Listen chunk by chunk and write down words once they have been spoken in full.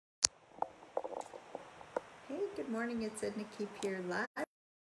good morning. It's Edna Keep here live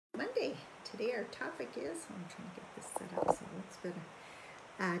Monday. Today our topic is, I'm trying to get this set up so it looks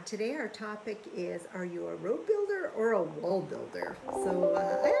better. Today our topic is, are you a road builder or a wall builder? So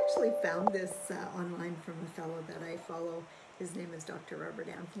I actually found this online from a fellow that I follow. His name is Dr. Robert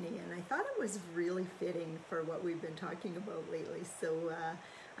Anthony, and I thought it was really fitting for what we've been talking about lately. So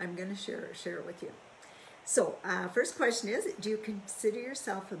I'm going to share it with you. So first question is, do you consider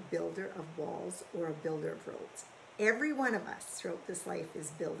yourself a builder of walls or a builder of roads? Every one of us throughout this life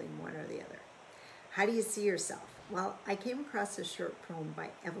is building one or the other. How do you see yourself? Well, I came across a short poem by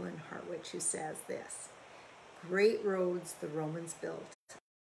Evelyn Hartwich who says this: great roads the Romans built,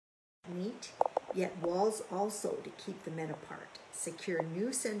 neat, yet walls also to keep the men apart, secure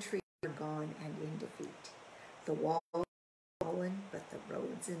new centuries are gone and in defeat. The walls are fallen, but the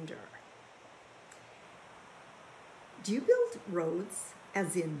roads endure. Do you build roads,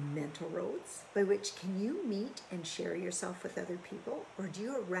 as in mental roads, by which can you meet and share yourself with other people? Or do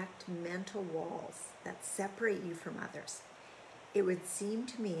you erect mental walls that separate you from others? It would seem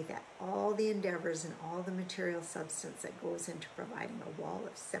to me that all the endeavors and all the material substance that goes into providing a wall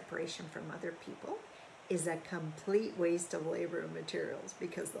of separation from other people is a complete waste of labor and materials,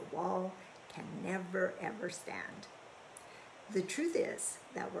 because the wall can never, ever stand. The truth is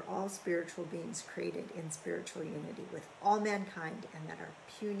that we're all spiritual beings created in spiritual unity with all mankind, and that our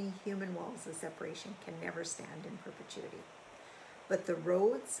puny human walls of separation can never stand in perpetuity. But the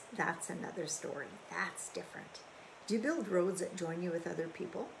roads, that's another story. That's different. Do you build roads that join you with other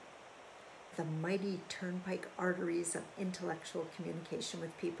people? The mighty turnpike arteries of intellectual communication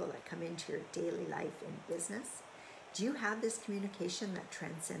with people that come into your daily life in business? Do you have this communication that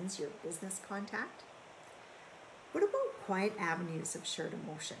transcends your business contact? What about quiet avenues of shared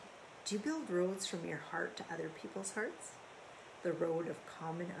emotion? Do you build roads from your heart to other people's hearts? The road of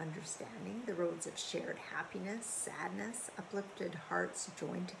common understanding, the roads of shared happiness, sadness, uplifted hearts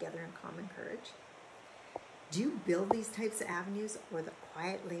joined together in common courage. Do you build these types of avenues, or the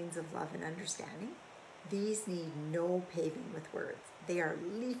quiet lanes of love and understanding? These need no paving with words. They are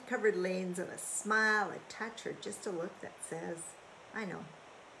leaf-covered lanes of a smile, a touch, or just a look that says, I know,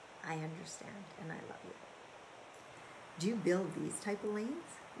 I understand, and I love you. Do you build these type of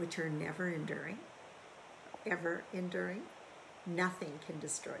lanes, which are never enduring, ever enduring? Nothing can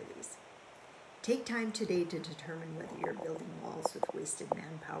destroy these. Take time today to determine whether you're building walls with wasted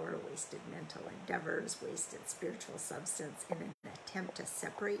manpower, wasted mental endeavors, wasted spiritual substance in an attempt to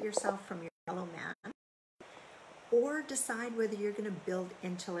separate yourself from your fellow man, or decide whether you're going to build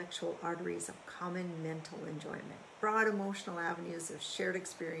intellectual arteries of common mental enjoyment, broad emotional avenues of shared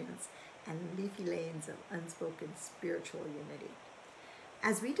experience, and leafy lanes of unspoken spiritual unity.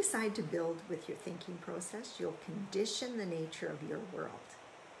 As we decide to build with your thinking process, you'll condition the nature of your world.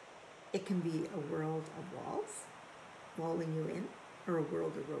 It can be a world of walls, walling you in, or a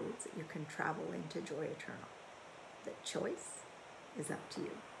world of roads that you can travel into joy eternal. The choice is up to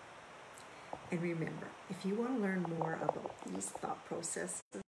you. And remember, if you want to learn more about these thought processes,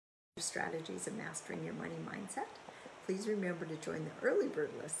 strategies of mastering your money mindset, please remember to join the early bird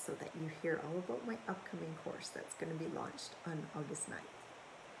list so that you hear all about my upcoming course that's going to be launched on August 9th.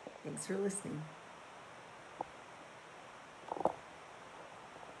 Thanks for listening.